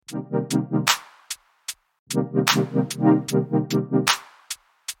What's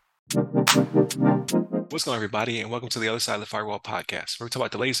going on, everybody, and welcome to the Other Side of the Firewall podcast, where we talk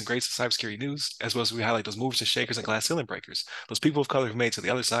about the latest and greatest in cybersecurity news, as well as we highlight those movers and shakers and glass ceiling breakers, those people of color who made it to the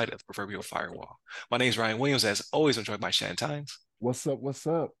other side of the proverbial firewall. My name is Ryan Williams, as always, I'm joined by Shannon Tynes. What's up? What's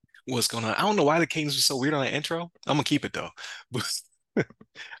up? What's going on? I don't know why the cadence was so weird on that intro. I'm gonna keep it though, but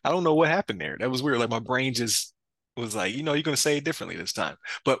I don't know what happened there. That was weird. Like my brain just was like, you're gonna say it differently this time.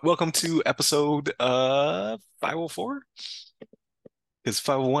 But welcome to episode 504. Because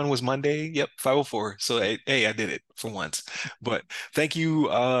 501 was Monday. Yep, 504. So, hey, I did it for once. But thank you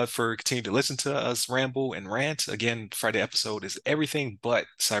for continuing to listen to us ramble and rant. Again, Friday episode is everything but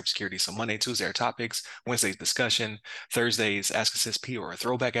cybersecurity. So Monday, Tuesday are topics, Wednesday's discussion, Thursday's Ask Us SP or a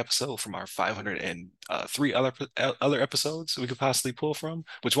throwback episode from our 503 other episodes we could possibly pull from,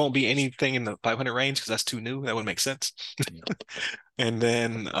 which won't be anything in the 500 range because that's too new. That wouldn't make sense. And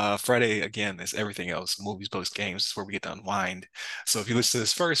then Friday, again, is everything else, movies, books, games, where we get to unwind. So if you listen to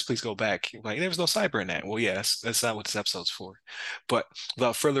this first, please go back. Like, there was no cyber in that. Well, yes, that's not what this episode's for. But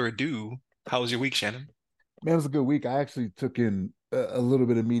without further ado, how was your week, Shannon? Man, it was a good week. I actually took in a little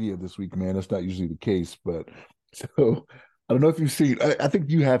bit of media this week, man. That's not usually the case, but so I don't know if you've seen. I think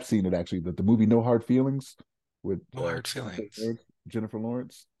you have seen it actually. That the movie No Hard Feelings with No hard feelings. Jennifer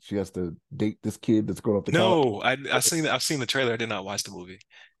Lawrence. She has to date this kid that's going off to college. No, I've seen the trailer. I did not watch the movie.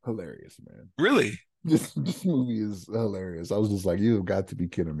 Hilarious, man. Really? This movie is hilarious. I was just like, you've got to be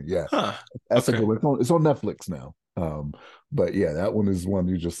kidding me. Yeah, Huh. that's Okay. a good one. It's on Netflix now. But yeah, that one is one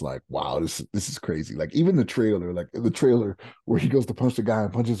you're just like, wow, this is crazy. Like even the trailer where he goes to punch the guy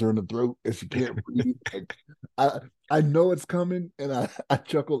and punches her in the throat and she can't breathe. Like, I know it's coming and I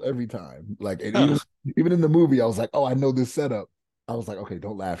chuckle every time. Like and Huh. even in the movie, I was like, oh, I know this setup. I was like, okay,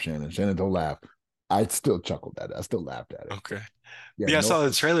 don't laugh, Shannon. Shannon, don't laugh. I still chuckled at it. I still laughed at it. Okay. Yeah, Yeah, I no, saw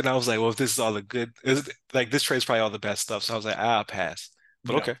the trailer and I was like, well, if this is all the good, like this trailer's probably all the best stuff. So I was like, I'll pass.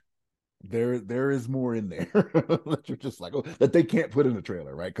 But no. okay. There is more in there that you're just like, oh, that they can't put in the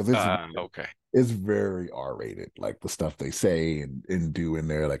trailer, right? Because Okay. it's very R-rated, like the stuff they say and do in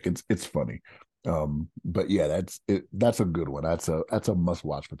there, like it's funny. But yeah, that's a good one. That's a must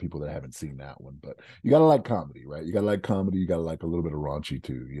watch for people that haven't seen that one. But you gotta like comedy, right? You gotta like comedy, you gotta like a little bit of raunchy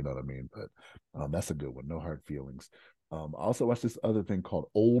too, you know what I mean? But that's a good one. No hard feelings. I also watched this other thing called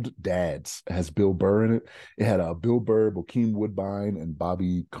Old Dads. It has Bill Burr in it. It had Bill Burr, Bokeem Woodbine, and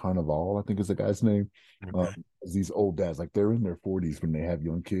Bobby Carnival, I think is the guy's name. Okay. These old dads, like they're in their 40s when they have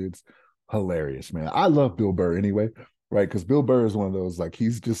young kids. Hilarious, man. I love Bill Burr anyway, right? Because Bill Burr is one of those, like,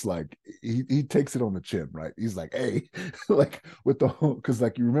 he's just like, he takes it on the chin, right? He's like, hey, like with the whole, because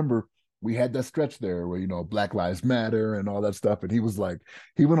like you remember, we had that stretch there where Black Lives Matter and all that stuff, and he was like,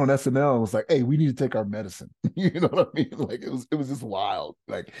 he went on SNL and was like, "Hey, we need to take our medicine." You know what I mean? Like it was just wild.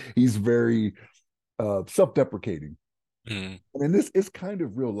 Like he's very self-deprecating, Mm. and in this, it's kind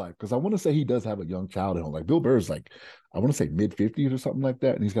of real life because I want to say he does have a young child at home. Like Bill Burr's like, I want to say mid-50s or something like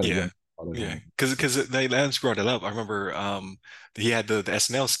that, and he's got a Yeah. young child at Yeah. home. Because they Lance brought it up. I remember he had the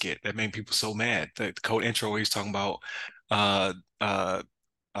SNL skit that made people so mad. The code intro where he's talking about uh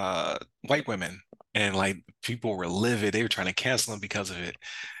uh white women and like people were livid. They were trying to cancel him because of it.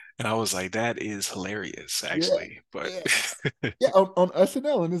 And I was like, that is hilarious, Yeah, actually. But yeah. Yeah, on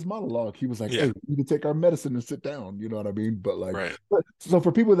SNL in his monologue, he was like, "Hey, yeah, we need to take our medicine and sit down." You know what I mean? But like, right. so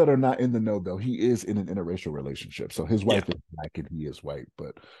for people that are not in the know, though, he is in an interracial relationship. So his Yeah. wife is black and he is white.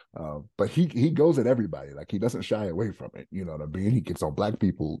 But he goes at everybody. Like he doesn't shy away from it. You know what I mean? He gets on black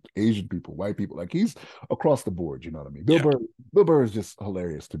people, Asian people, white people. Like he's across the board. You know what I mean? Yeah. Bill Burr is just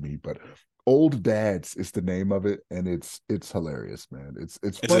hilarious to me. But Old Dads is the name of it, and it's hilarious, man. It's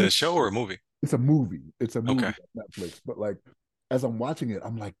Is it a funny. show or a movie? It's a movie. It's a movie Okay. on Netflix. But like as I'm watching it,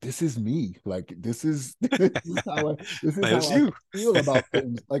 I'm like, this is me. Like this is how That's I you. feel about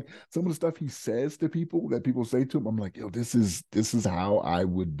things. Like some of the stuff he says to people that people say to him, I'm like, yo, this is how I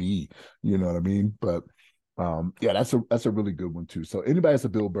would be. You know what I mean? But yeah, that's a really good one too. So anybody that's a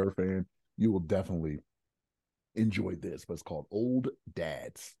Bill Burr fan, you will definitely enjoy this. But it's called Old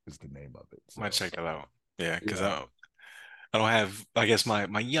Dads is the name of it. Might So check that out. Yeah, because yeah. I don't have, I guess my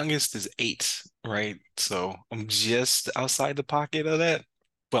youngest is 8, right? So I'm just outside the pocket of that,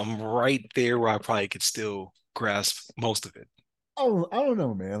 but I'm right there where I probably could still grasp most of it. Oh, I don't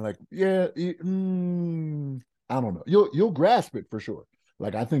know, man. Like, yeah, I don't know. You'll grasp it for sure.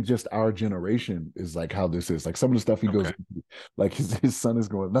 Like, I think just our generation is like how this is. Like some of the stuff he goes Okay. into, like his son is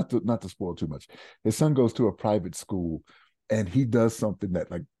going, not to spoil too much. His son goes to a private school and he does something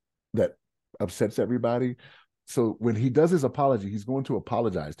that upsets everybody. so when he does his apology, he's going to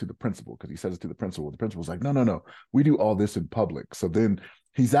apologize to the principal because he says it to the principal. The principal's like, no, no, no, we do all this in public. So then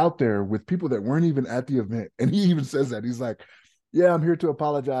he's out there with people that weren't even at the event. And he even says that. He's like, yeah, I'm here to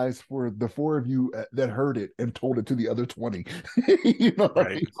apologize for the four of you that heard it and told it to the other 20. You know what I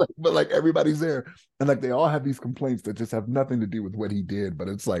Right. mean? Like, but like everybody's there. And like they all have these complaints that just have nothing to do with what he did. But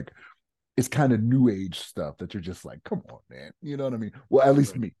it's like, it's kind of new age stuff that you're just like, come on, man. You know what I mean? Well, at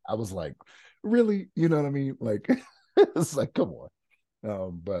least Right. me. I was like, really? You know what I mean? Like, it's like, come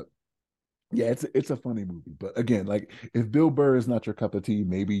on. But yeah, it's a funny movie. But again, like if Bill Burr is not your cup of tea,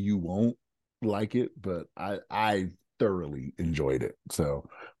 maybe you won't like it. But I thoroughly enjoyed it. So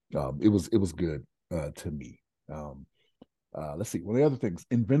it was good to me. Um, let's see. One of the other things,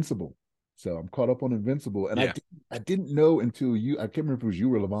 Invincible. So I'm caught up on Invincible, and Yeah. I didn't know until you. I can't remember if it was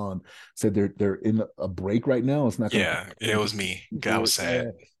you or Levon said they're in a break right now. It's not going to. Yeah. It was me. I was sad.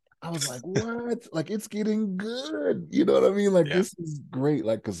 Yeah. I was like, what? Like it's getting good. You know what I mean? Like Yeah. this is great.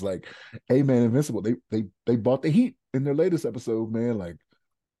 Like, cause like, hey man, Invincible, they bought the heat in their latest episode, man. Like,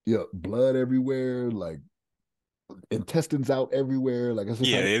 yeah, blood everywhere, like intestines out everywhere. Like it's just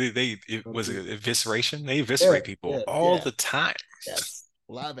Yeah. like, It was evisceration. They yeah, eviscerate people yeah, all yeah. the time. Yes.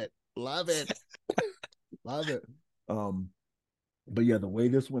 Love it. Love it. Love it. Um, but yeah, the way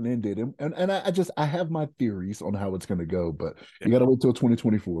this one ended, and I have my theories on how it's going to go, but Yeah. you got to wait till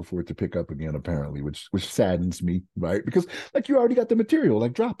 2024 for it to pick up again, apparently, which saddens me, right? Because like you already got the material,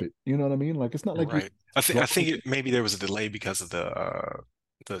 like drop it. You know what I mean? Like it's not like you're Right. I think maybe there was a delay because of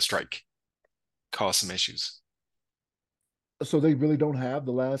the strike caused some issues. so they really don't have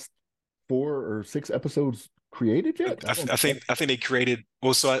the last 4 or 6 episodes created I, yet. I don't. I think they created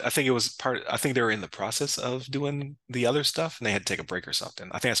well, so I think it was part. I think they were in the process of doing the other stuff, and they had to take a break or something.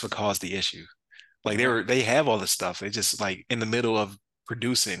 I think that's what caused the issue. Like they have all the stuff. They just like in the middle of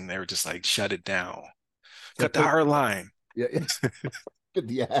producing, they were just like shut it down, So cut the hard line. yeah, yeah, get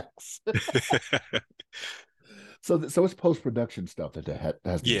the axe. So it's post production stuff that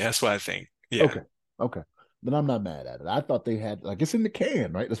has to be Yeah, that's what I think. Yeah, okay. Okay. Then I'm not mad at it. I thought they had like it's in the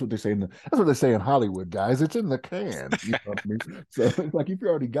can, right? That's what they say that's what they say in Hollywood, guys. It's in the can. You know what I mean? So it's like if you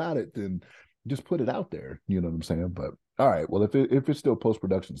already got it, then just put it out there. You know what I'm saying? But all right. Well, if it's still post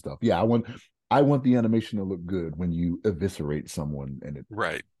production stuff, yeah, I want the animation to look good when you eviscerate someone and it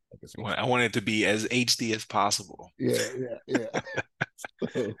right. like it's supposed I to. want it to be as HD as possible. Yeah, yeah, yeah.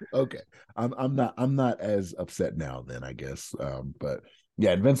 So, okay. I'm not as upset now then, I guess. But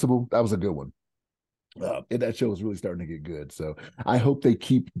yeah, Invincible, that was a good one. That show is really starting to get good. So I hope they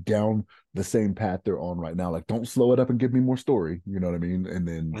keep down the same path they're on right now. Like, don't slow it up and give me more story. You know what I mean? And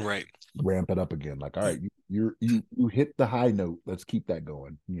then Right. ramp it up again. Like, all right, you hit the high note. Let's keep that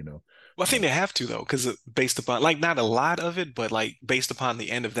going. Well, I think they have to though, because based upon like not a lot of it, but like based upon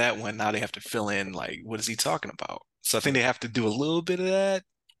the end of that one, now they have to fill in like what is he talking about? So I think Yeah. they have to do a little bit of that.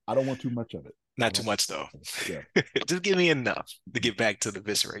 I don't want too much of it. I Not too don't. much though. Yeah. Just give me enough to get back to the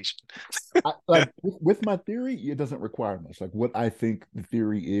evisceration. Like with my theory, it doesn't require much. Like what I think the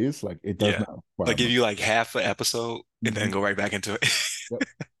theory is, like it does Yeah. not require Like give much. you like half an episode and then Mhm. go right back into it. Yep.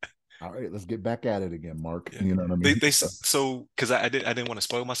 All right, let's get back at it again, Mark. Yeah. You know what I They mean? they so because I didn't want to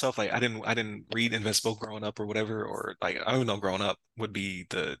spoil myself. Like I didn't read Invincible growing up or whatever, or like I don't know growing up would be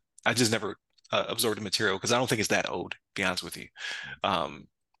the I just never absorbed the material because I don't think it's that old, to be honest with you. Um,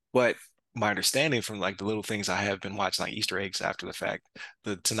 but my understanding from like the little things I have been watching, like Easter eggs after the fact,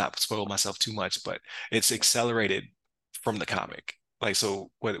 to not spoil myself too much, but it's accelerated from the comic. Like so,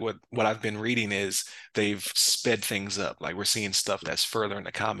 what I've been reading is they've sped things up. Like we're seeing stuff that's further in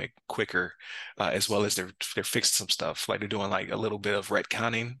the comic quicker, as well as they're fixing some stuff. Like they're doing like a little bit of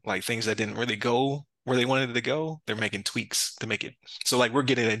retconning, like things that didn't really go where they wanted it to go. They're making tweaks to make it so like we're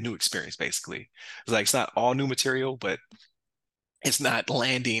getting a new experience basically. It's like it's not all new material, but it's not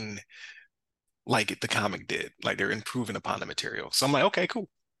landing like the comic did. Like they're improving upon the material. So I'm like, okay, cool.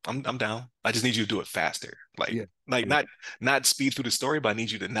 I'm down. I just need you to do it faster. Yeah. Like Yeah. not speed through the story, but I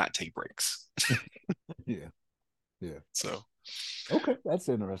need you to not take breaks. Yeah. Yeah. So Okay, that's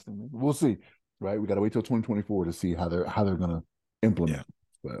interesting. We'll see. Right, we got to wait till 2024 to see how they're gonna implement.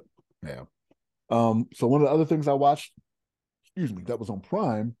 yeah. But yeah. So one of the other things I watched, excuse me, that was on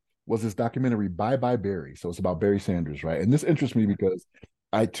Prime was this documentary Bye Bye Barry. So it's about Barry Sanders, right? And this interests me because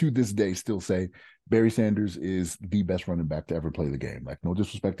I to this day still say Barry Sanders is the best running back to ever play the game. Like no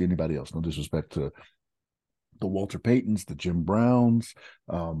disrespect to anybody else, no disrespect to the Walter Paytons, the Jim Browns,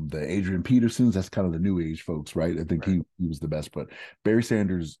 the Adrian Petersons. That's kind of the new age folks, right? I think Right. he was the best, but Barry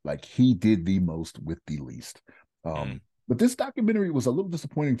Sanders, like he did the most with the least. Mm. But this documentary was a little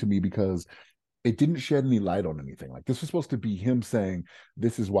disappointing to me because it didn't shed any light on anything. Like this was supposed to be him saying,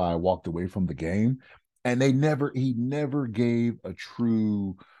 "This is why I walked away from the game." and he never gave a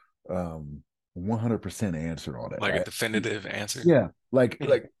true 100% answer on it, Like a right? definitive answer. Yeah, like Hmm.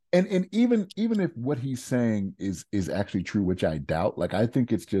 like and even if what he's saying is actually true, which I doubt, like I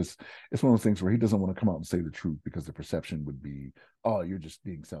think it's one of those things where he doesn't want to come out and say the truth because the perception would be, oh, you're just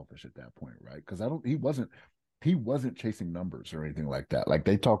being selfish at that point, right? Because I don't he wasn't chasing numbers or anything like that. Like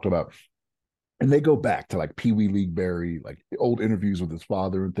they talked about, and they go back to like Pee Wee League Barry, like old interviews with his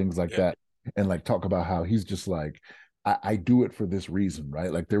father and things like Yeah. that, and like talk about how he's just like, I do it for this reason,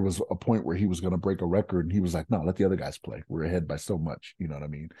 right? Like there was a point where he was going to break a record, and he was like, no, let the other guys play. We're ahead by so much, you know what I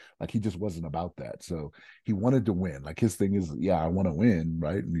mean? Like he just wasn't about that. So he wanted to win. Like his thing is, yeah, I want to win,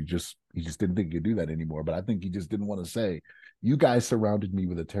 right? And he just didn't think he could do that anymore. But I think he just didn't want to say, you guys surrounded me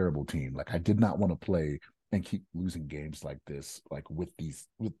with a terrible team. Like I did not want to play and keep losing games like this, like with these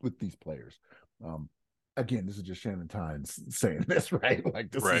players. Um, Again, this is just Shannon Tynes saying this, right?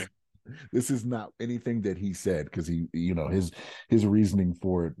 Like Right. this is not anything that he said, because his reasoning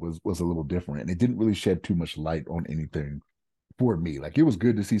for it was a little different, and it didn't really shed too much light on anything for me. Like it was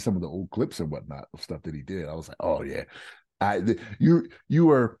good to see some of the old clips and whatnot of stuff that he did. I was like, oh yeah, you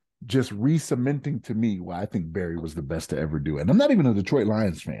are just re-cementing to me why I think Barry was the best to ever do it. And I'm not even a Detroit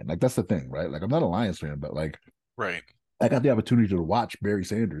Lions fan. Like that's the thing, right? Like I'm not a Lions fan, but like Right. I got the opportunity to watch Barry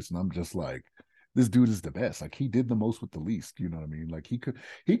Sanders, and I'm just like, this dude is the best. Like he did the most with the least. You know what I mean? Like he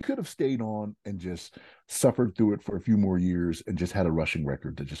could have stayed on and just suffered through it for a few more years and just had a rushing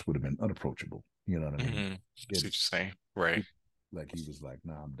record that just would have been unapproachable. You know what I mean? Hmm. See what you're It's saying. Right. like he was like,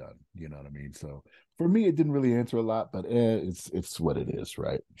 nah, I'm done. You know what I mean? So for me, it didn't really answer a lot, but it's what it is,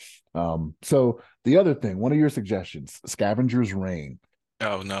 right? So the other thing, one of your suggestions, Scavenger's Reign.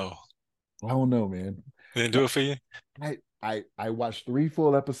 Oh no. I don't know, man. Didn't do it for you? I watched three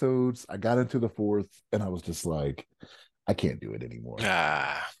full episodes. I got into the fourth, and I was just like, I can't do it anymore.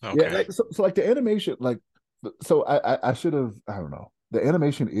 Ah, Yeah, okay. like so like the animation, like so I should have, I don't know. The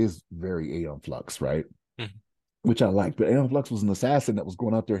animation is very Aeon Flux, right? Mhm. Which I like, but Aeon Flux was an assassin that was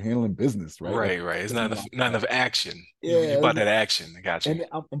going out there handling business, right? Like Right, right. It's not enough action. You yeah, bought that action. I got you. and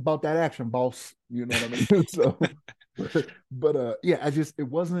I'm about that action, boss. You know what I mean? So, but yeah, it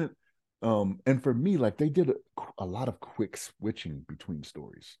wasn't. And for me, like they did a lot of quick switching between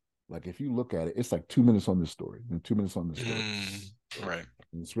stories. Like if you look at it, it's like 2 minutes on this story and 2 minutes on this story. Mm, right.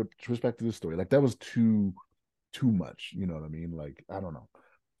 And switch back to this story. Like that was too much. You know what I mean? Like I don't know.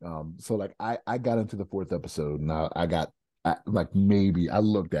 So like I got into the fourth episode, and I got like maybe I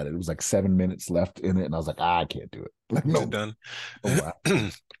looked at it. It was like 7 minutes left in it, and I was like, I can't do it. Like Is it no, done? oh wow.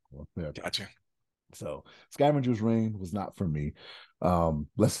 Yeah. Gotcha. So Scavenger's Reign was not for me.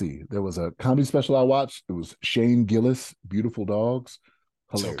 Let's see. There was a comedy special I watched. It was Shane Gillis, Beautiful Dogs.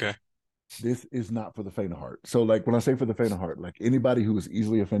 It's Hilarious. okay. This is not for the faint of heart. So, like when I say for the faint of heart, like anybody who is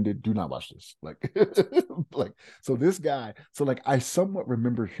easily offended, do not watch this. Like, like so this guy. So, like I somewhat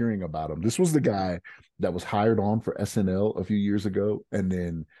remember hearing about him. This was the guy that was hired on for SNL a few years ago, and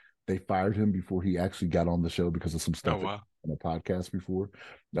then they fired him before he actually got on the show because of some Oh stuff wow. on a podcast before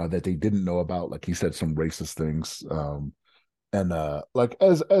that they didn't know about. Like he said some racist things. And like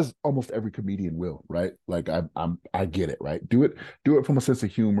as almost every comedian will, right? Like I get it, right? Do it from a sense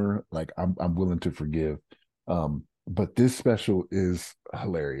of humor. Like I'm willing to forgive. But this special is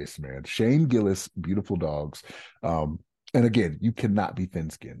hilarious, man. Shane Gillis, Beautiful Dogs. And again, you cannot be thin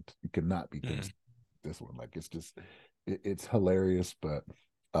skinned. You cannot be thin Mm. skinned. This one, like it's just it's hilarious, but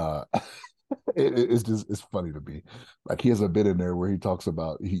uh it's funny to me. Like he has a bit in there where he talks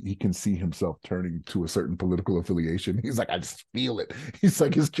about he can see himself turning to a certain political affiliation. He's like, I just feel it. He's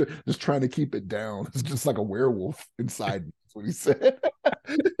like, just trying to keep it down. It's just like a werewolf inside me. That's what he said.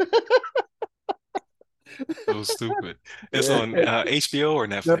 So stupid. It's Yeah. on HBO or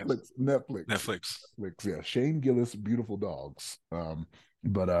Netflix? Netflix, Netflix, Netflix. Netflix. Yeah, Shane Gillis, Beautiful Dogs.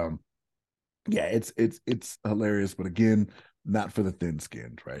 But yeah, it's hilarious, but again, not for the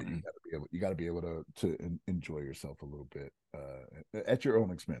thin-skinned, right? Mm. You got to be able to enjoy yourself a little bit at your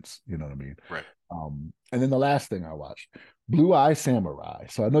own expense. You know what I mean? Right. And then the last thing I watched, Blue Eye Samurai.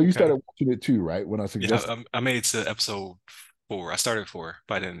 So I know you Okay. started watching it too, right? When I Yeah, suggested, I made it to episode 4. I started 4,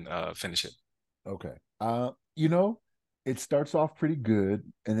 but I didn't finish it. okay, you know, it starts off pretty good,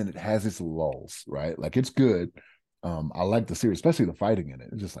 and then it has its lulls, right? Like it's good. I like the series, especially the fighting in it.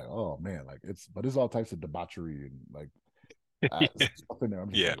 It's just like, oh man, like it's all types of debauchery and like stuff in there.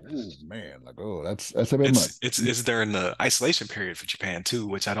 I'm just Yeah. like, oh man, like that's a bit much. It's during the isolation period for Japan too,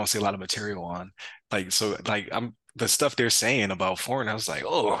 which I don't see a lot of material on. Like so like I'm the stuff they're saying about foreign, I was like,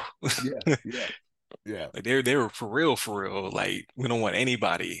 oh Yeah, yeah, yeah, like they were for real. Like we don't want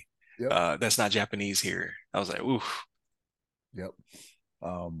anybody yep, that's not Japanese here. I was like, oof. yep.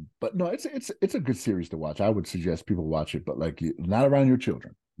 But no, it's a good series to watch. I would suggest people watch it, but like not around your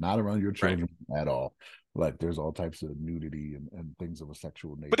children, not around your Right. children at all. Like there's all types of nudity and things of a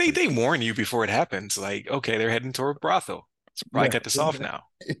sexual But they nature. they warn you before it happens, like, okay, they're heading toward brothel. So probably Right. cut this off now.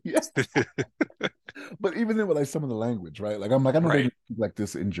 Yeah. But even then with like some of the language, right? Like I'm like, I know they Right. didn't speak like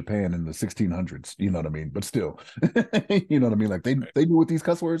this in Japan in the 1600s, you know what I mean? But still, you know what I mean? Like Right. they knew what these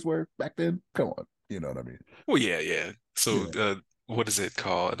cuss words were back then. Come on, you know what I mean? Well, yeah, yeah. So, Yeah. what is it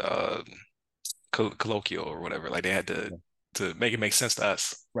called? Colloquial or whatever. Like they had to make it make sense to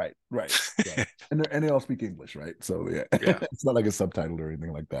us. Right, right, right. And they all speak English, right? So yeah, Yeah. it's not like it's subtitled or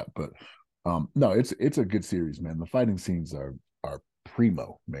anything like that. But no, it's a good series, man. The fighting scenes are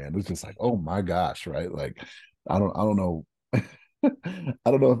primo, man. It's just like, oh my gosh, right? Like I don't know. I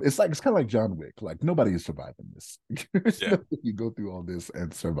don't know if it's kind of like John Wick. Like nobody is surviving this. There's Yeah. no way you go through all this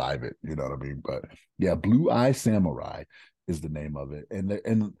and survive it. You know what I mean? But yeah, Blue Eye Samurai is the name of it,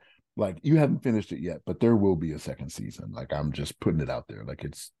 and like you haven't finished it yet, but there will be a second season. Like I'm just putting it out there. Like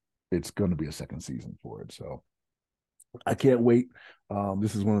it's going to be a second season for it. So I can't wait.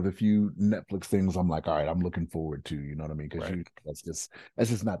 This is one of the few Netflix things I'm like, all right, I'm looking forward to. You know what I mean? Because Right. you that's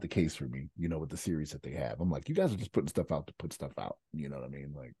just not the case for me. You know, with the series that they have, I'm like, you guys are just putting stuff out to put stuff out. You know what I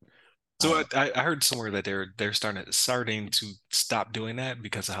mean? Like, I So don't. I heard somewhere that they're starting to stop doing that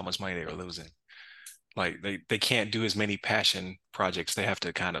because of how much money they were losing. Like they can't do as many passion projects. They have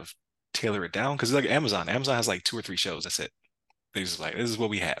to kind of tailor it down because like Amazon. Amazon has like two or three shows. That's it. They're just like, this is what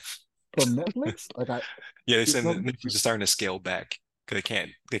we have. From Netflix, like I, Yeah, they you said that know, Netflix is starting to scale back because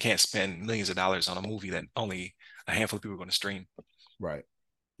they can't spend millions of dollars on a movie that only a handful of people are going to stream. right?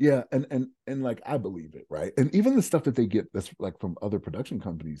 Yeah, and like I believe it, right? And even the stuff that they get that's like from other production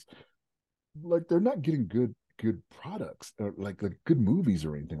companies, like they're not getting good products or like good movies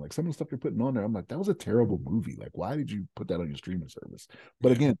or anything. Like some of the stuff you're putting on there, I'm like, that was a terrible movie. Like, why did you put that on your streaming service? But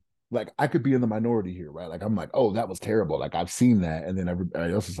Yeah. again, like I could be in the minority here, right? Like I'm like, oh, that was terrible. Like I've seen that, and then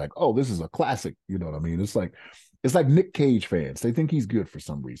everybody else is like, oh, this is a classic. You know what I mean? It's like Nick Cage fans. They think he's good for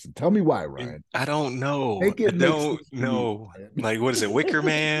some reason. Tell me why, And Ryan. I don't know. Make I it make don't sense to me, know. Ryan. Like, what is it? Wicker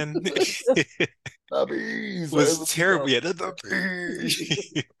Man Puppies, was what's terrible. up? Yeah,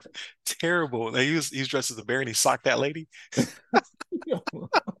 terrible. Like, he was dressed as a bear and he socked that lady. That's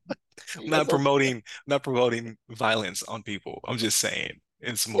okay. Not promoting violence on people. I'm just saying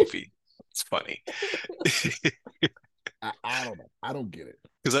it's a movie. It's funny. I don't know. I don't get it.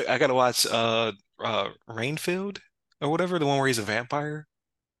 Because I gotta watch Rainfield or whatever, the one where he's a vampire.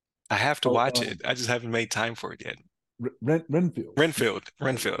 I have to Oh, watch it. I just haven't made time for it yet. Renfield.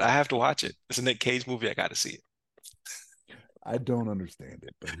 Renfield. I have to watch it. It's a Nick Cage movie. I gotta see it. I don't understand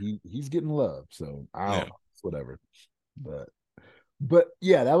it, but he's getting love, so I Yeah. don't know. It's whatever. But but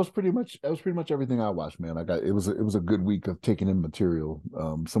yeah, that was pretty much everything I watched, man. I got it was a good week of taking in material.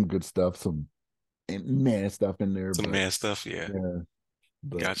 Some good stuff, some man stuff in there, Some but man stuff. Yeah. yeah.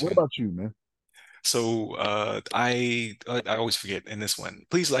 But what Gotcha. about you, man? So I always forget in this one.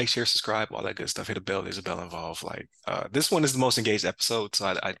 Please like, share, subscribe, all that good stuff. Hit a bell. There's a bell involved. Like this one is the most engaged episode, so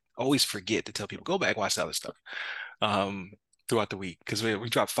I always forget to tell people go back watch the other stuff um throughout the week because we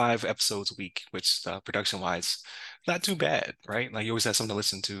drop 5 episodes a week, which production wise, not too bad, right? Like you always have something to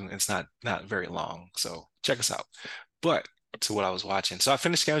listen to. And it's not very long, so check us out. But to what I was watching, so I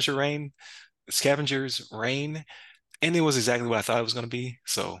finished Scavenger's Reign, and it was exactly what I thought it was going to be.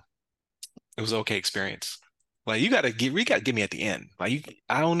 So it was an okay experience. Like you gotta give me at the end. Like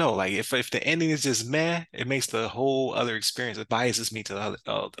I don't know. Like if the ending is just meh, it makes the whole other experience. It biases me to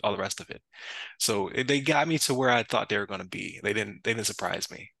all the rest of it. So they got me to where I thought they were gonna be. They didn't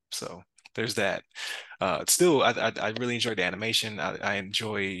surprise me. So there's that. Still, I really enjoyed the animation. I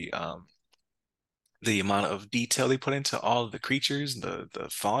enjoy the amount of detail they put into all of the creatures, the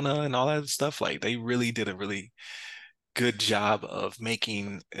fauna, and all that stuff. Like they really did a really good job of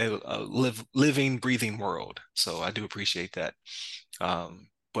making a living, breathing world. So I do appreciate that.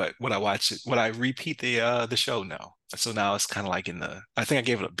 But when I repeat the show now. So now it's kind of like I think I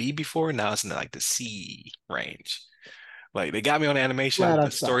gave it a B before. Now it's in like the C range. Like they got me on animation, Glad but I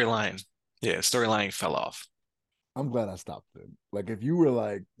the stopped. storyline fell off. I'm glad I stopped then. Like if you were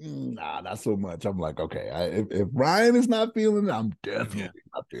like, nah, not so much. I'm like, okay, if Ryan is not feeling it, I'm Yeah, definitely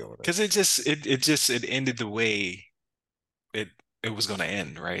not feeling it. because it ended the way it it was going to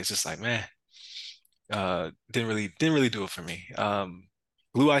end. Right? It's just like man, didn't really do it for me.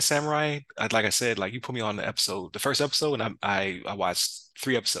 Blue Eye Samurai, like I said, like you put me on the first episode, and I watched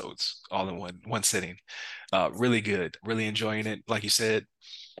 3 episodes all in one sitting. Really good, really enjoying it. Like you said,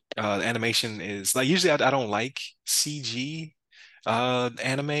 the animation is like usually I don't like CG,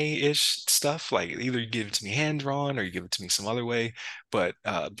 anime-ish stuff. Like either you give it to me hand drawn or you give it to me some other way. But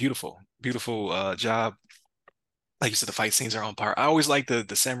beautiful job. Like you said, the fight scenes are on par. I always like the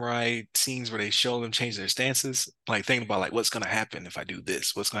samurai scenes where they show them change their stances, like thinking about like what's gonna happen if I do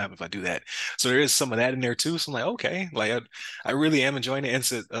this, what's gonna happen if I do that. So there is some of that in there too. So I'm like, okay, like I really am enjoying it. And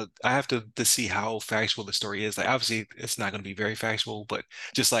so, I have to see how factual the story is. Like obviously it's not gonna be very factual, but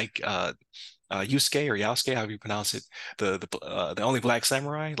just like Yusuke or Yasuke, however you pronounce it, the only black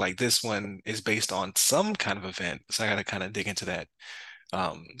samurai, like this one is based on some kind of event. So I gotta kind of dig into that.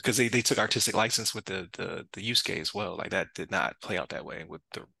 Because they took artistic license with the Yusuke as well. Like that did not play out that way with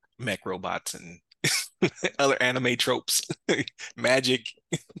the mech robots and other anime tropes, magic.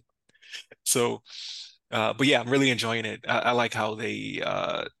 So, but yeah, I'm really enjoying it. I like how they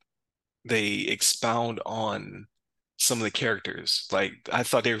expound on some of the characters. Like I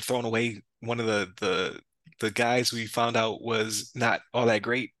thought they were throwing away one of the guys we found out was not all that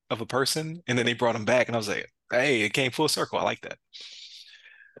great of a person, and then they brought him back, and I was like, hey, it came full circle. I like that.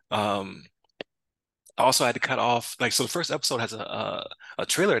 Um, I also had to cut off like so the first episode has a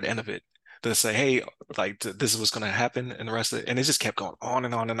trailer at the end of it to say, hey, like this is what's gonna happen and the rest of it, and it just kept going on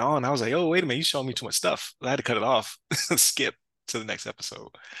and on and on. I was like, oh, wait a minute, you showing me too much stuff. I had to cut it off, skip to the next episode.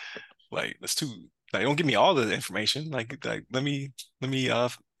 Like that's too like don't give me all the information. Like let me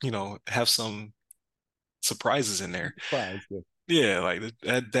have some surprises in there. Surprise. Yeah. Yeah, like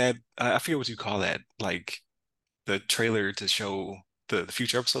that I forget what you call that. Like the trailer to show the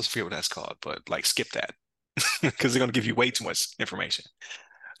future episodes. I forget what that's called, but like skip that because they're gonna give you way too much information.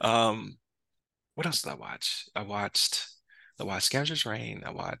 Um, what else did I watch? I watched Scavenger's Reign.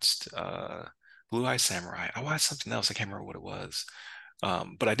 I watched Blue Eye Samurai. I watched something else. I can't remember what it was.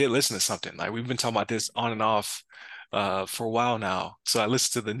 But I did listen to something. Like we've been talking about this on and off for a while now. So I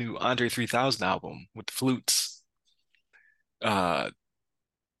listened to the new Andre 3000 album with the flutes. Uh,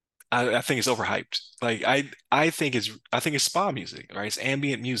 I think it's overhyped. Like I think it's spa music, right? It's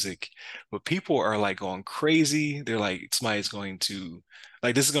ambient music, but people are like going crazy. They're like somebody's going to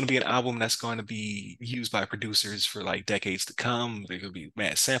like this is going to be an album that's going to be used by producers for like decades to come. There could be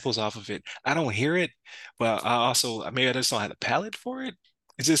mad samples off of it. I don't hear it, but I also maybe I just don't have the palate for it.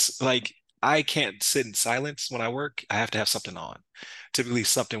 It's just like I can't sit in silence when I work. I have to have something on, typically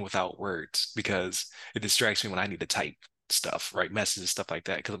something without words because it distracts me when I need to type stuff, right? Messages, stuff like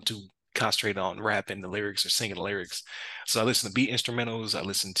that, because I'm too concentrated on rapping the lyrics or singing the lyrics. So I listen to beat instrumentals, I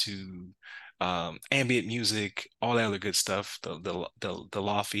listen to ambient music, all that other good stuff, the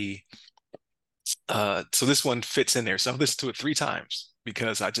lofi. So this one fits in there. So I've listened to it 3 times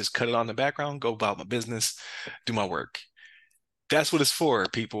because I just cut it on the background, go about my business, do my work. That's what it's for,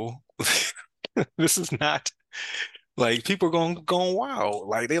 people. This is not like people are going wow.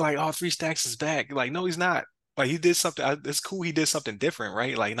 Like they like, oh, Three Stacks is back. Like, no, he's not. Like he did something. It's cool. He did something different,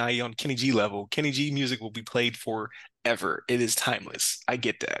 right? Like now he on Kenny G level. Kenny G music will be played forever. It is timeless. I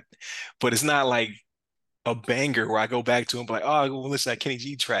get that, but it's not like a banger where I go back to him like, oh, I go listen to that Kenny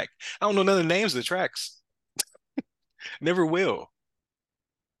G track. I don't know none of the names of the tracks. Never will.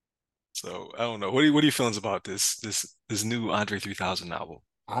 So I don't know. What are your feelings about this new Andre 3000 album?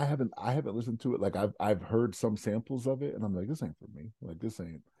 I haven't listened to it. Like I've heard some samples of it, and I'm like, this ain't for me. Like this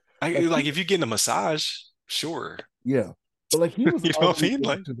ain't I like like if you're getting a massage, sure. yeah. But like he was You know what I already mean?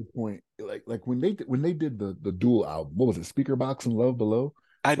 Like getting to the point, like when they did the dual album, what was it, Speaker Box and Love Below?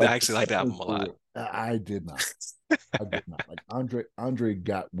 I Like actually like the album a lot. I did not. I did not. Like Andre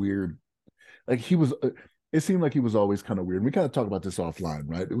got weird. Like he was it seemed like he was always kind of weird. We kind of talked about this offline,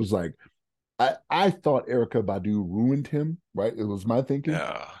 right? It was like I thought Erica Badu ruined him, right? It was my thinking.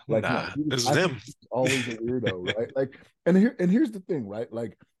 Yeah, Like, no, nah, this is I think him. he was always a weirdo, right? Like, and here's the thing, right?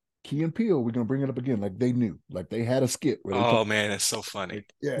 Like, Key and Peele, we're gonna bring it up again. Like, they knew, like, they had a skit where they Oh talk, man, it's so funny.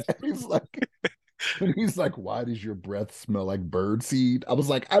 like, yeah, he's like, why does your breath smell like bird seed? I was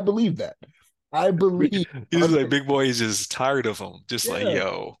like, I believe that. I believe, He's like big boy is just tired of him. Just like, yeah,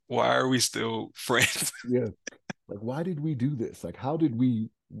 yo, why are we still friends? yeah. Like, why did we do this? Like, how did we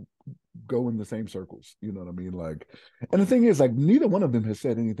go in the same circles? You know what I mean? Like, and the thing is, like, neither one of them has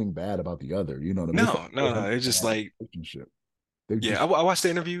said anything bad about the other. You know what I mean? It's like No, they no, have no. It's a just bad like, relationship. They yeah, just I watched the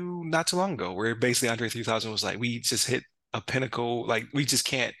interview not too long ago where basically Andre 3000 was like, we just hit a pinnacle. Like, we just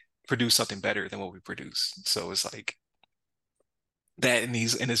can't produce something better than what we produce. So it's like that, and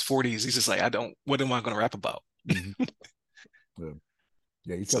he's in his 40s. He's just like, what am I going to rap about? mhm. Yeah.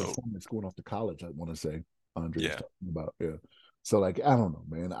 Yeah, he's got a So son that's going off to college, I want to say. Andre was yeah, talking about. Yeah. So like, I don't know,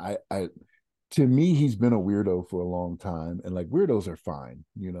 man. To me, he's been a weirdo for a long time. And like weirdos are fine,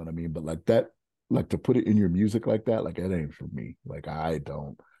 you know what I mean? But like that, like to put it in your music like that, like it ain't for me. Like I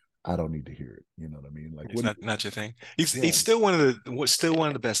don't. I don't need to hear it. You know what I mean? Like, It's what? not your thing. Yeah, He's still one of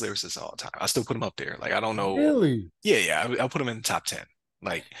the best lyricists of all time. I still put him up there. Like I don't know. really? Yeah, yeah. I'll put him in the top 10.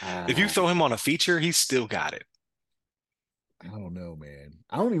 Like if you Ah, throw him on a feature, he's still got it. I don't know, man.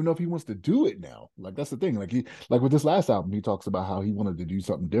 I don't even know if he wants to do it now. Like that's the thing. Like with this last album, he talks about how he wanted to do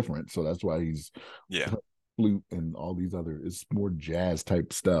something different. So that's why he's Yeah. flute and all these other. It's more jazz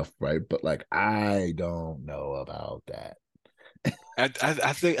type stuff, right? But like, I don't know about that. I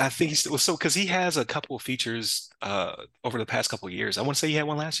think he's so because he has a couple of features over the past couple of years. I want to say he had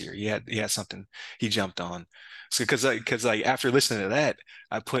one last year. He had something he jumped on. So because like after listening to that,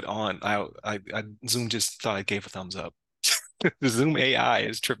 I put on I Zoom just thought I gave a thumbs up. The Zoom AI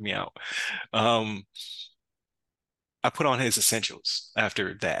is tripping me out. Um, I put on his essentials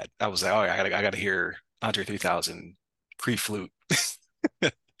after that. I was like, oh, I gotta hear Andre 3000 pre-flute.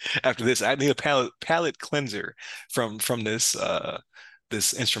 After this, I need a palette cleanser from this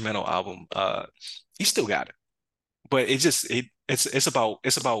instrumental album. He still got it, but it's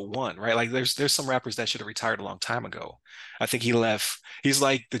about one, right? Like there's some rappers that should have retired a long time ago. I think he left. He's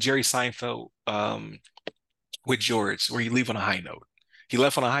like the Jerry Seinfeld with George, where you leave on a high note. He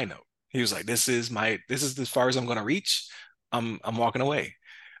left on a high note. He was like, this is as far as I'm gonna reach. I'm walking away.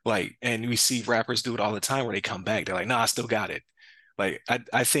 Like, and we see rappers do it all the time where they come back. They're like, nah, I still got it. Like,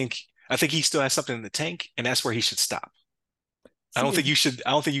 I think he still has something in the tank, and that's where he should stop. I don't See, think you should.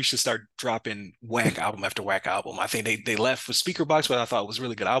 I don't think you should start dropping whack album after whack album. I think they left with Speaker Box, but I thought it was a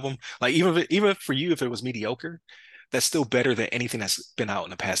really good album. Like even for you, if it was mediocre, that's still better than anything that's been out in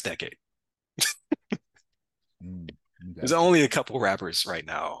the past decade. mm, There's okay. only a couple rappers right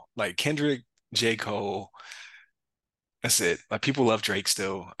now, like Kendrick, J. Cole. That's it. Like people love Drake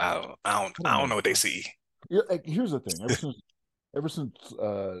still. I don't I don't know. know what they see. Yeah, like, here's the thing. Ever since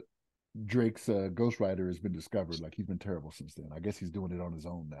Drake's ghostwriter has been discovered, like he's been terrible since then. I guess he's doing it on his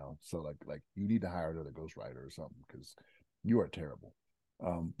own now. So like you need to hire another ghostwriter or something because you are terrible.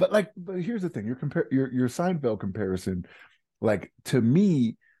 But here's the thing. Your Seinfeld comparison, like to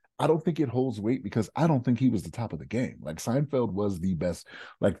me, I don't think it holds weight because I don't think he was the top of the game. Like Seinfeld was the best,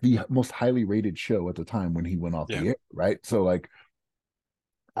 like the most highly rated show at the time when he went off Yeah, the air, right? So like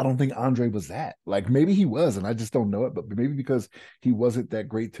I don't think Andre was that. Like maybe he was, and I just don't know it. But maybe because he wasn't that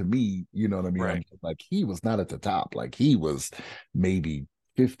great to me, you know what I mean? I'm right. just like he was not at the top. Like he was maybe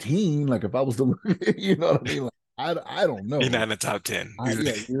 15. Like if I was to look, you know what I mean? Like I don't know. He's not Like in the top 10.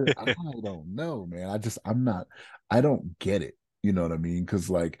 yeah, I don't know, man. I'm not. I don't get it. You know what I mean? Because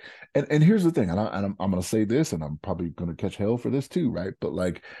like, and here's the thing, I'm gonna say this, and I'm probably gonna catch hell for this too, right? But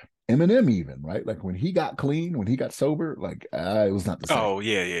like Eminem, even right, like when he got clean, when he got sober, like it was not the same. Oh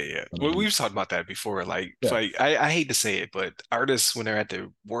yeah, yeah, yeah. You know what I Well, mean? we've talked about that before. Like, Yeah, like I hate to say it, but artists when they're at their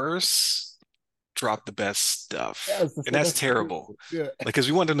worst drop the best yeah, stuff, it's just and like that's that's terrible. yeah. Like, because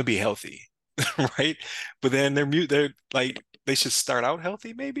we want them to be healthy, right? But then they're like they should start out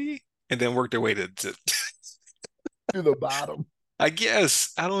healthy maybe, and then work their way to To the bottom. I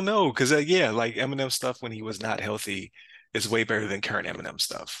guess I don't know because yeah, like Eminem stuff when he was not healthy is way better than current Eminem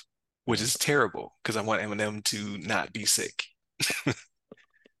stuff, which Yeah, is terrible because I want Eminem to not be sick.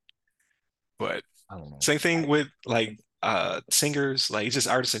 But I don't know. same thing with like singers, like just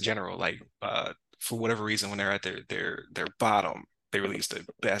artists in general, like for whatever reason when they're at their bottom, they release the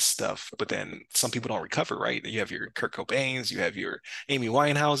best stuff, but then some people don't recover, right? You have your Kurt Cobains, you have your Amy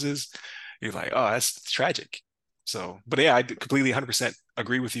Winehouses. You're like, oh, that's tragic. So, but yeah, I completely 100%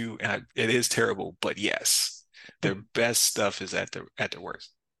 agree with you, and it is terrible, but yes, But their best stuff is at their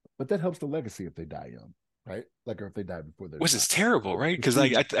worst. but that helps the legacy if they die young, right? Like or if they die before their Which time. is terrible, So right? it's Because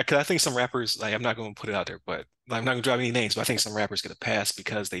like true. 'cause I think some rappers, like I'm not going to put it out there, but I'm not going to drop any names, but I think some rappers get a pass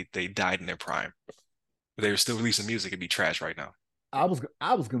because they died in their prime. If they were still releasing music, it'd be trash right now. I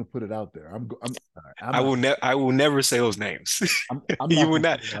was gonna put it out there. I'm all right, I'm I not will gonna I will never say those names. I'm You not would gonna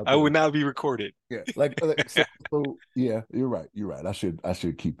not. put it out I there. would not be recorded. Yeah, so yeah, you're right. You're right. I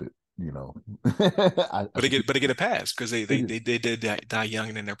should keep it. I But they should get keep but they get a pass because they it. they they, they did die young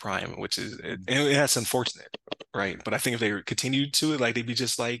and in their prime, which is and that's unfortunate, right? But I think if they continued to it, like they'd be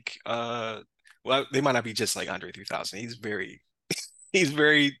just like well, they might not be just like Andre 3000. He's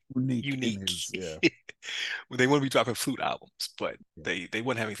very Unique in unique. his yeah. They wouldn't be dropping flute albums, but Yeah. they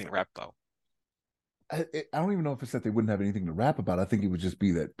wouldn't have anything to rap about. I don't even know if it's that they wouldn't have anything to rap about. I think it would just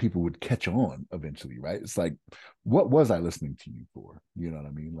be that people would catch on eventually, right? It's like, what was I listening to you for? You know what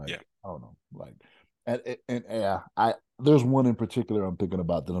I mean? Yeah. Like, I don't know. Like, and yeah, I there's one in particular I'm thinking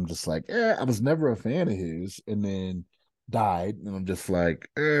about that I'm just like, I was never a fan of his, and then died, and I'm just like,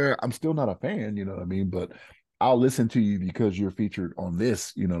 I'm still not a fan. You know what I mean? But I'll listen to you because you're featured on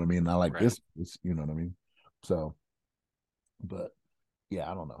this. You know what I mean? And I like Right. this. You know what I mean? So, but yeah,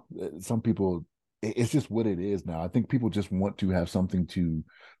 I don't know. Some people, it's just what it is now. I think people just want to have something to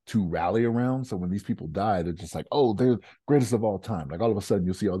rally around. So when these people die, they're just like, oh, they're greatest of all time. Like all of a sudden,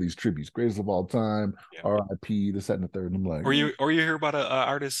 you'll see all these tributes, greatest of all time, Yeah. R.I.P. This, that, and the third. And I'm like, Or you hear about a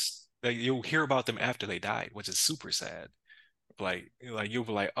artist, like you'll hear about them after they died, which is super sad. Like you'll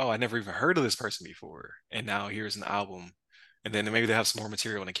be like, oh, I never even heard of this person before, and now here's an album, and then maybe they have some more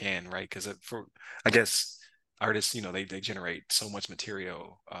material in the can, right? Because for I guess artists, they generate so much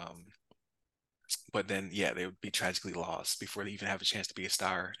material, but then yeah, they would be tragically lost before they even have a chance to be a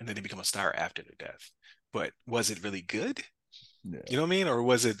star, and then they become a star after their death. But was it really good? You yeah. know what I mean? Or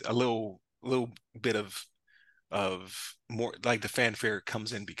was it a little bit of more like the fanfare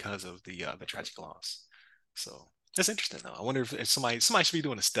comes in because of the tragic loss? So that's interesting though. I wonder if somebody should be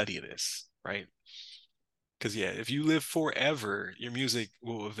doing a study of this, right? Because yeah, if you live forever, your music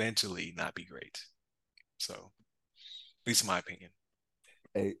will eventually not be great. So at least in my opinion.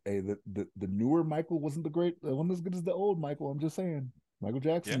 The newer Michael wasn't the great, it wasn't as good as the old Michael. I'm just saying, Michael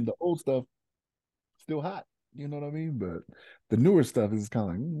Yeah. Jackson, the old stuff still hot. You know what I mean? But the newer stuff is kind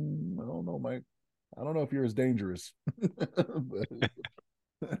of like, I don't know, Mike. I don't know if you're as dangerous. But,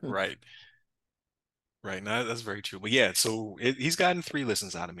 Right. Right. No, that's very true. But yeah, so he's gotten 3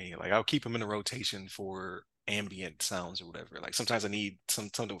 listens out of me. Like I'll keep him in a rotation for ambient sounds or whatever. Like sometimes I need some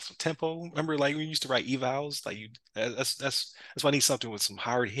tempo. Remember, like we used to write evals. Like that's why I need something with some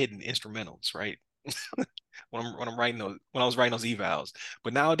hard hitting instrumentals, right? When I'm writing those when I was writing those evals.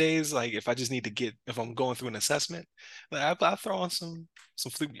 But nowadays, like if I'm going through an assessment, like I throw on some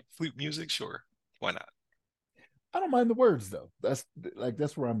flute music. Sure, why not? I don't mind the words though. That's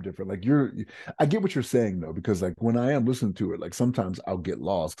where I'm different. Like I get what you're saying though, because like when I am listening to it, like sometimes I'll get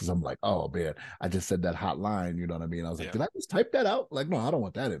lost because I'm like, oh man, I just said that hot line. You know what I mean? I was like, Yeah. did I just type that out? Like, no, I don't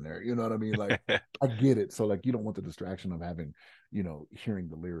want that in there. You know what I mean? Like, I get it. So like, you don't want the distraction of having, hearing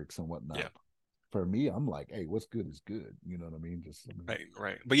the lyrics and Yeah. whatnot. For me, I'm like, hey, what's good is good. You know what I mean? Just Right,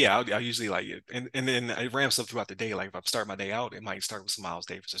 right. But yeah, I'll usually like it, and then it ramps up throughout the day. Like if I'm starting my day out, it might start with some Miles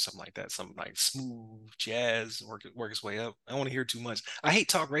Davis or something like that, some like smooth jazz, work its way up. I don't want to hear too much. I hate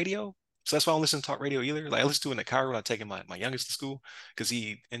talk radio, so that's why I don't listen to talk radio either. Like I listen to it in the car when I'm taking my youngest to school because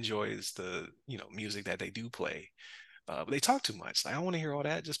he enjoys the music that they do play. But they talk too much. Like, I don't want to hear all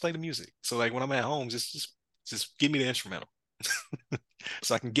that. Just play the music. So like when I'm at home, just give me the instrumental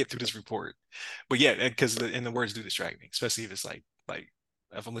so I can get through this report. But yeah, because the words do distract me, especially if it's like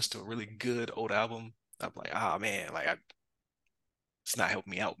if I'm listening to a really good old album, I'm like, ah man, it's not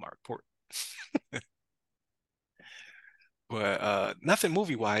helping me out with my report. But nothing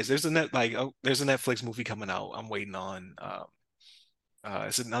movie wise. There's a Netflix movie coming out. I'm waiting on.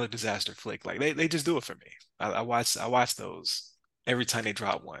 It's another disaster flick. Like they just do it for me. I watch those every time they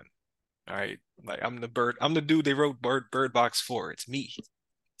drop one. All right, like I'm the dude they wrote Bird Box for. It's me.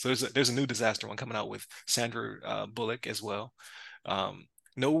 So there's a new disaster one coming out with Sandra Bullock as well.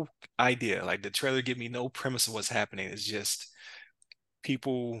 No idea. Like the trailer give me no premise of what's happening. It's just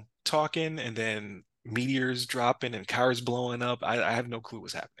people talking and then meteors dropping and cars blowing up. I have no clue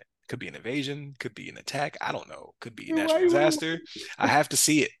what's happening. Could be an invasion, could be an attack. I don't know. Could be a natural disaster. I have to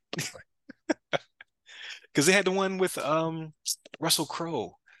see it because they had the one with Russell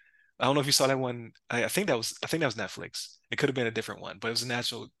Crowe. I don't know if you saw that one. I think that was Netflix. It could have been a different one, but it was a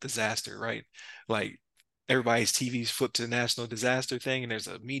natural disaster, right? Like everybody's TVs flipped to the national disaster thing, and there's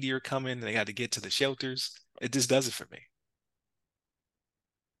a meteor coming, and they got to get to the shelters. It just does it for me.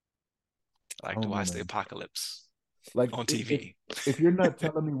 I I like to don't know, watch the man. apocalypse Like on if TV. if you're not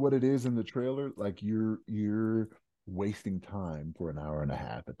telling me what it is in the trailer, like you're wasting time for an hour and a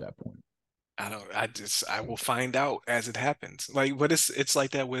half at that point. I will find out as it happens. Like, but it's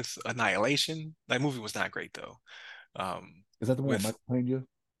like that with Annihilation. That movie was not great though. Um, Is that the one with with Michael Pena?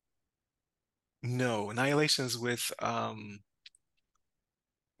 no Annihilation's with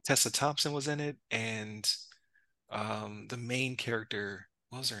Tessa Thompson was in it, and the main character,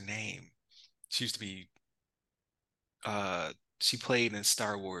 what was her name? She used to be she played in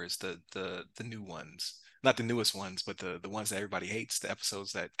Star Wars, the new ones, not the newest ones, but the ones that everybody hates, the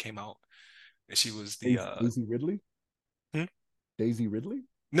episodes that came out. And she was the Daisy Ridley? hmm? Daisy Ridley?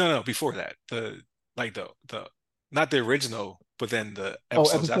 No, before that, the not the original, but then the Oh,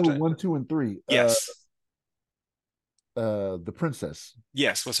 episodes episode after that. 1, 2, and 3. Yes, The princess,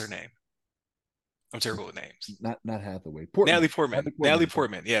 yes. What's her name? I'm terrible with names. not Hathaway. Portman. Natalie Portman. Natalie Natalie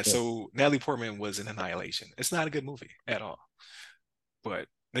Portman. Portman. Yeah. Yeah. So Natalie Portman was in Annihilation. It's not a good movie at all. But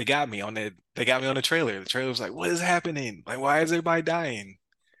they got me on that. They got me on the trailer. The trailer was like, "What is happening? Like, why is everybody dying?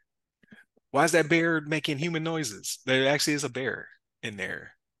 Why is that bear making human noises?" There actually is a bear in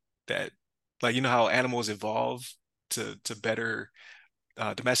there that, like, you know how animals evolve to better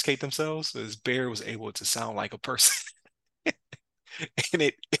domesticate themselves. So this bear was able to sound like a person, and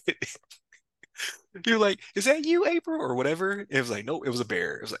it you're like, is that you, April, or whatever? It was like, nope, it was a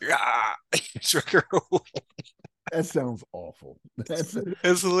bear. It was like, ah, Shrek her away. That sounds awful. That's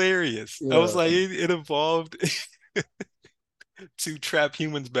It's hilarious. I was yeah. like, it evolved to trap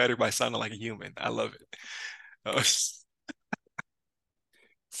humans better by sounding like a human. I love it. Uh,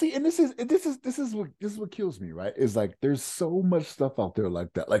 See, and this is what kills me, right? Is like there's so much stuff out there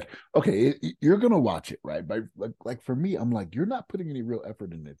like that. Like, okay, you're gonna watch it, right? But like for me, I'm like, you're not putting any real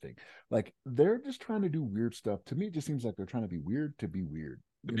effort in anything. Like they're just trying to do weird stuff. To me, it just seems like they're trying to be weird to be weird.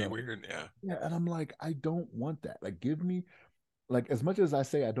 to You be know? weird, yeah. Yeah, and I'm like, I don't want that. Like, give me like as much as I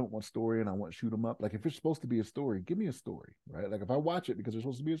say I don't want story and I want shoot 'em up. Like, if it's supposed to be a story, give me a story, right? Like, if I watch it because there's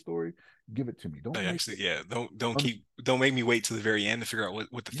supposed to be a story, give it to me. Don't I make actually, it. yeah. Um, Don't make me wait to the very end to figure out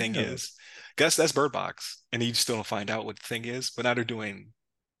what the thing yeah, is. Guess that's Bird Box, and you still don't find out what the thing is. But now they're doing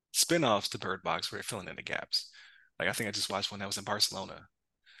spin-offs to Bird Box where they're filling in the gaps. Like I think I just watched one that was in Barcelona.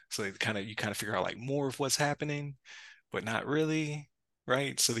 So you kind of figure out like more of what's happening, but not really,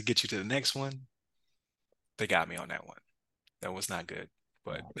 right? So to get you to the next one, they got me on that one. That was not good,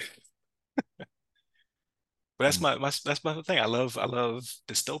 but I'm that's my thing. I love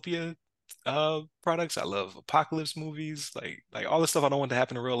dystopia products. I love apocalypse movies, like all the stuff I don't want to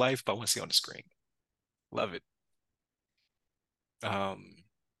happen in real life, but I want to see on the screen. Love it. Um,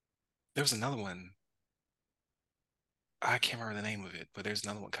 there was another one. I can't remember the name of it, but there's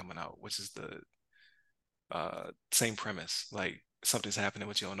another one coming out, which is the same premise. Like something's happening,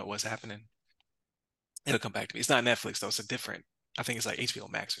 but you don't know what's happening. It'll come back to me. It's not Netflix though. It's a different. I think it's like HBO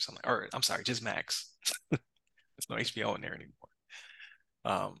Max or something. Or I'm sorry, just Max. There's no HBO in there anymore.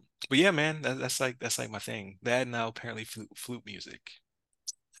 But yeah, man, that's like my thing. That now apparently flute music,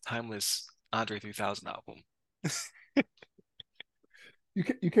 timeless Andre 3000 album.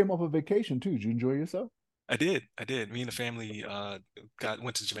 you came off a vacation too. Did you enjoy yourself? I did, I did. Me and the family got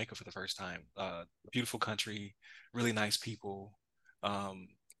went to Jamaica for the first time. Beautiful country, really nice people. Um,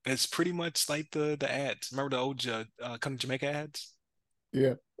 it's pretty much like the ads. Remember the old Come to Jamaica ads?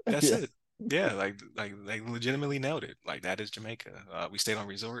 Yeah, That's yeah. it. Yeah, like legitimately nailed it. Like that is Jamaica. We stayed on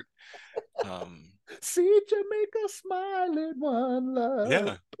resort. Um, See Jamaica smiling, one love.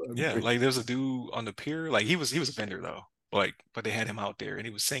 Yeah, yeah. Like there's a dude on the pier. Like he was a vendor though. Like, but they had him out there and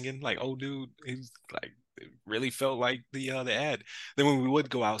he was singing. Like, oh dude, he's like it really felt like the ad. Then when we would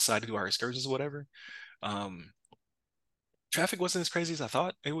go outside to do our excursions or whatever, um, traffic wasn't as crazy as I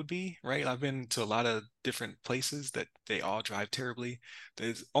thought it would be, right? I've been to a lot of different places that they all drive terribly.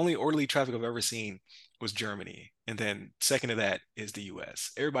 The only orderly traffic I've ever seen was Germany. And then second to that is the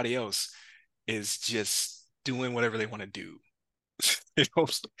US. Everybody else is just doing whatever they want to do. You know,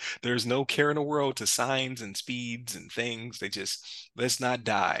 there's no care in the world to signs and speeds and things. They just let's not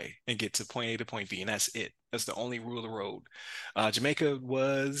die and get to point A to point B, and that's it. That's the only rule of the road. Jamaica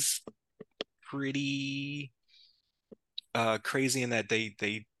was pretty crazy in that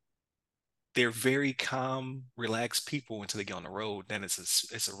they're very calm, relaxed people until they get on the road. Then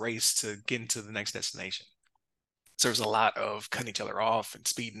it's a race to get into the next destination. So there's a lot of cutting each other off and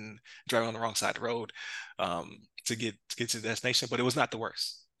speeding, driving on the wrong side of the road to get to the destination. But it was not the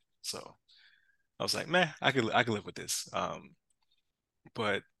worst. So I was like, man, I could live with this.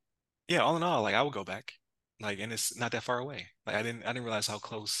 But yeah, all in all, like I would go back. Like, and it's not that far away. Like I didn't realize how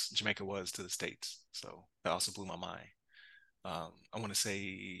close Jamaica was to the States. So that also blew my mind. I want to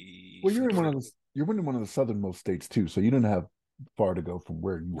say Well, from Northern, you're in one of the southernmost states too, so you didn't have far to go from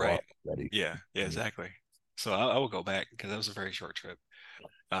where you are right? already. Yeah, yeah, exactly. So I will go back because that was a very short trip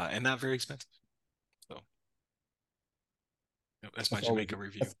and not very expensive. So yep, that's my That's always Jamaica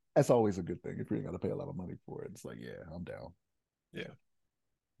review. that's always a good thing if you ain't got to pay a lot of money for it. It's like, yeah, I'm down. Yeah,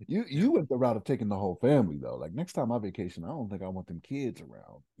 yeah, You went the route of taking the whole family though. Like next time I vacation, I don't think I want them kids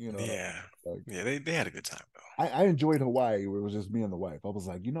around. You know what I yeah, mean? Like yeah. They had a good time though. I enjoyed Hawaii where it was just me and the wife. I was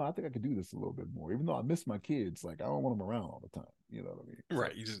like, I think I could do this a little bit more. Even though I miss my kids, like I don't want them around all the time. You know what I mean?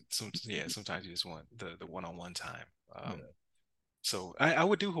 Right. So You just yeah. Sometimes you just want the one-on-one time. yeah. So I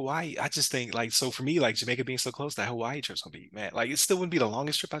would do Hawaii. I just think like so for me, like Jamaica being so close, that Hawaii trip's gonna be man. Like it still wouldn't be the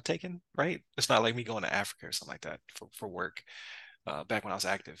longest trip I've taken, right? It's not like me going to Africa or something like that for work. Back when I was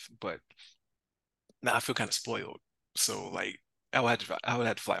active, but now I feel kind of spoiled. So like I would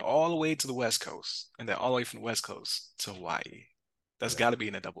have to fly all the way to the West Coast and then all the way from the West Coast to Hawaii. That's Yeah. got to be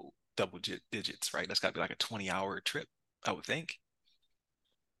in the double digits, right? That's got to be like a 20-hour trip, I would think.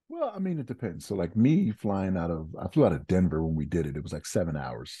 Well, I mean, it depends. So, like me flying I flew out of Denver when we did it. It was like 7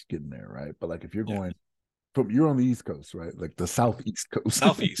 hours getting there, right? But like if you're Yeah. going from you're on the East Coast, right? Like the Southeast Coast.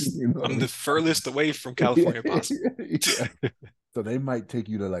 Southeast. You know what I I'm the mean? furthest away from Yeah, California possible. yeah. So they might take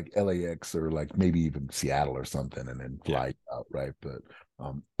you to like LAX or like maybe even Seattle or something and then Yeah, fly you out, right? But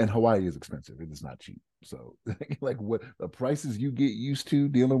and Hawaii is expensive. It is not cheap. So like what the prices you get used to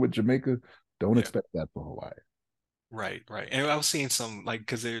dealing with Jamaica, don't yeah. expect that for Hawaii. Right, right. And I was seeing some like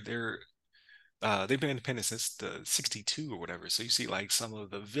because they've been independent since the 62 or whatever. So you see like some of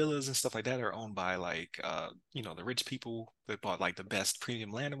the villas and stuff like that are owned by like the rich people that bought like the best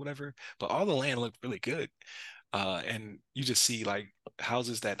premium land or whatever. But all the land looked really good. And you just see like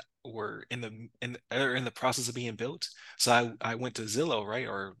houses that were in the process of being built. So I went to Zillow, right?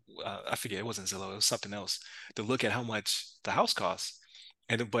 Or I forget, it wasn't Zillow, it was something else to look at how much the house costs.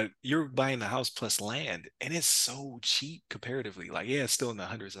 But you're buying the house plus land, and it's so cheap comparatively. Like, yeah, it's still in the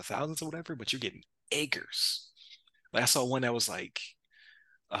hundreds of thousands or whatever, but you're getting acres. Like I saw one that was like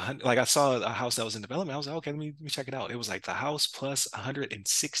like I saw a house that was in development. I was like, okay, let me check it out. It was like the house plus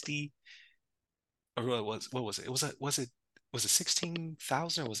 160, or what was it? Was it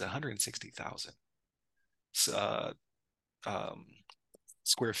 16,000 or was it 160,000 uh, um,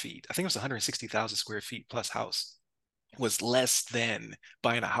 square feet? I think it was 160,000 square feet plus house was less than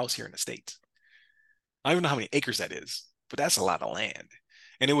buying a house here in the States. I don't even know how many acres that is, but that's a lot of land.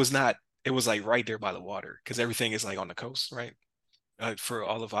 And it was not, it was like right there by the water because everything is like on the coast, right? For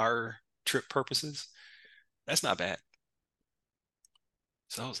all of our trip purposes. That's not bad.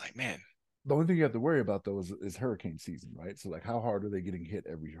 So I was like, man, The only thing you have to worry about though is hurricane season, right? So like how hard are they getting hit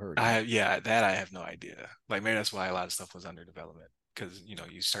every hurricane? yeah, that I have no idea. Like, man, that's why a lot of stuff was under development because,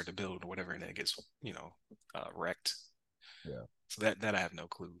 you start to build or whatever and then it gets, wrecked. Yeah. So that I have no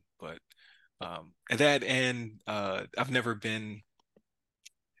clue. But, and that, and I've never been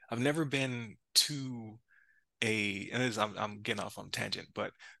to and this, I'm getting off on a tangent,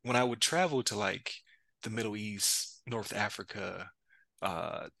 but when I would travel to like the Middle East, North Africa,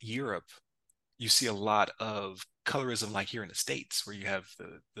 Europe, you see a lot of colorism like here in the States, where you have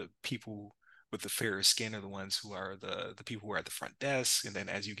the people with the fairer skin are the ones who are the people who are at the front desk. And then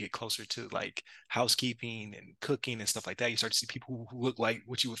as you get closer to like housekeeping and cooking and stuff like that, you start to see people who look like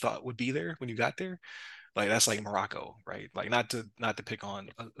what you would thought would be there when you got there. Like that's like Morocco, right? Like not to pick on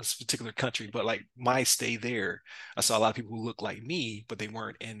a particular country, but like my stay there, I saw a lot of people who looked like me, but they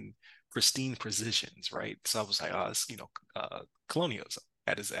weren't in pristine positions, right? So I was like, oh, it's colonialism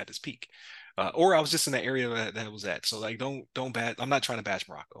at its peak. Or I was just in that area that it was at. So like don't bad. I'm not trying to bash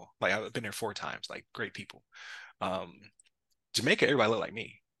Morocco. Like I've been there 4 times. Like great people. Um, Jamaica, everybody looked like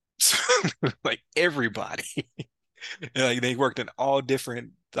me. So, like everybody. Like they worked in all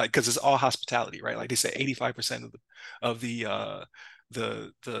different like because it's all hospitality, right? Like they say 85% of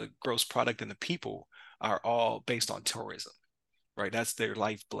the gross product and the people are all based on tourism, right? That's their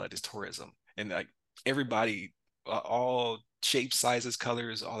lifeblood is tourism. And like everybody, all shapes, sizes,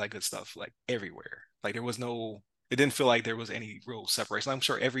 colors, all that good stuff, like everywhere. Like it didn't feel like there was any real separation. I'm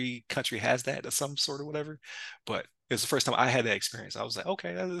sure every country has that of some sort or whatever, but it's the first time I had that experience. I was like,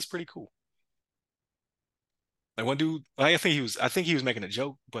 okay, that is pretty cool. Like one dude, I think he was making a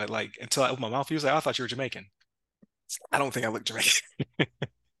joke, but like until I opened my mouth, he was like, I thought you were Jamaican. I don't think I look Jamaican.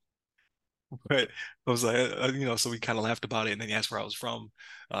 But I was like, so we kind of laughed about it, and then he asked where I was from,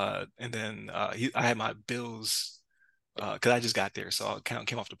 and then I had my Bills because I just got there, so I kind of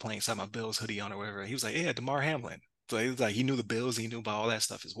came off the plane, so I had my Bills hoodie on or whatever. He was like, yeah, Damar Hamlin. So he was like, he knew the Bills, he knew about all that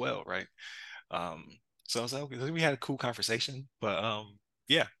stuff as well, right? Um, so I was like, okay, so we had a cool conversation, but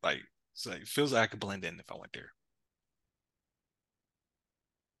yeah, like, so it feels like I could blend in if I went there.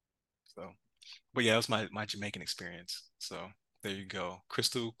 So. But yeah, that was my Jamaican experience. So there you go.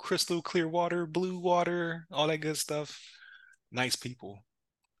 Crystal clear water, blue water, all that good stuff. Nice people,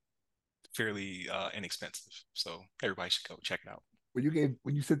 fairly inexpensive. So everybody should go check it out.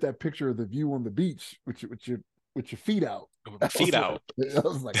 When you sent that picture of the view on the beach with your feet out, With my I feet was out.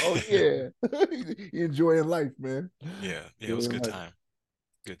 like, oh yeah, you enjoying life, man. Yeah, yeah, it was a Enjoying good life. time.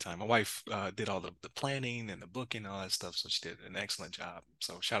 Good time. My wife did all the planning and the booking and all that stuff, so she did an excellent job.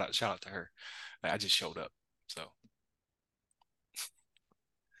 So shout out to her. I just showed up. So,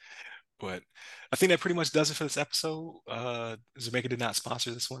 but I think that pretty much does it for this episode. Jamaica did not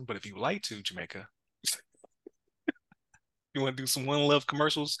sponsor this one, but if you would like to, Jamaica, you want to do some One Love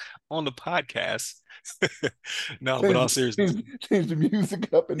commercials on the podcast. No, but Change, all seriousness. change the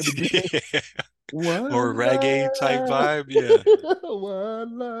music up in the beginning. Yeah. Or One reggae type love, vibe. Yeah.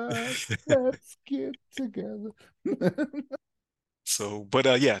 one love. Let's get together. So,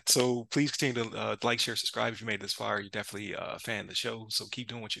 but yeah, so please continue to like, share, subscribe if you made it this far. You're definitely a fan of the show. So keep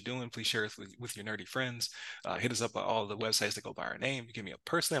doing what you're doing. Please share it with your nerdy friends. Hit us up on all the websites that go by our name. You give me a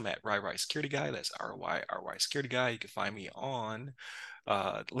personally, I'm at RyRy Security Guy. That's RYRY Security Guy. You can find me on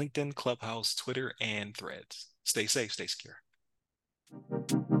LinkedIn, Clubhouse, Twitter, and Threads. Stay safe, stay secure.